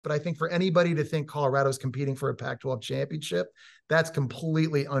but I think for anybody to think Colorado's competing for a Pac-12 championship, that's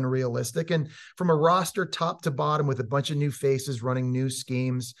completely unrealistic. And from a roster top to bottom with a bunch of new faces running new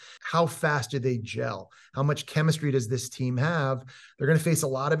schemes, how fast do they gel? How much chemistry does this team have? They're going to face a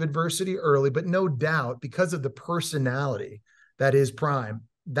lot of adversity early, but no doubt because of the personality that is Prime,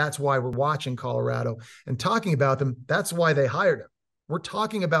 that's why we're watching Colorado and talking about them. That's why they hired him. We're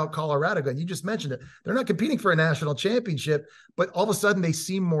talking about Colorado, and you just mentioned it. They're not competing for a national championship, but all of a sudden they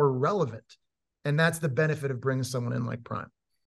seem more relevant. And that's the benefit of bringing someone in like Prime.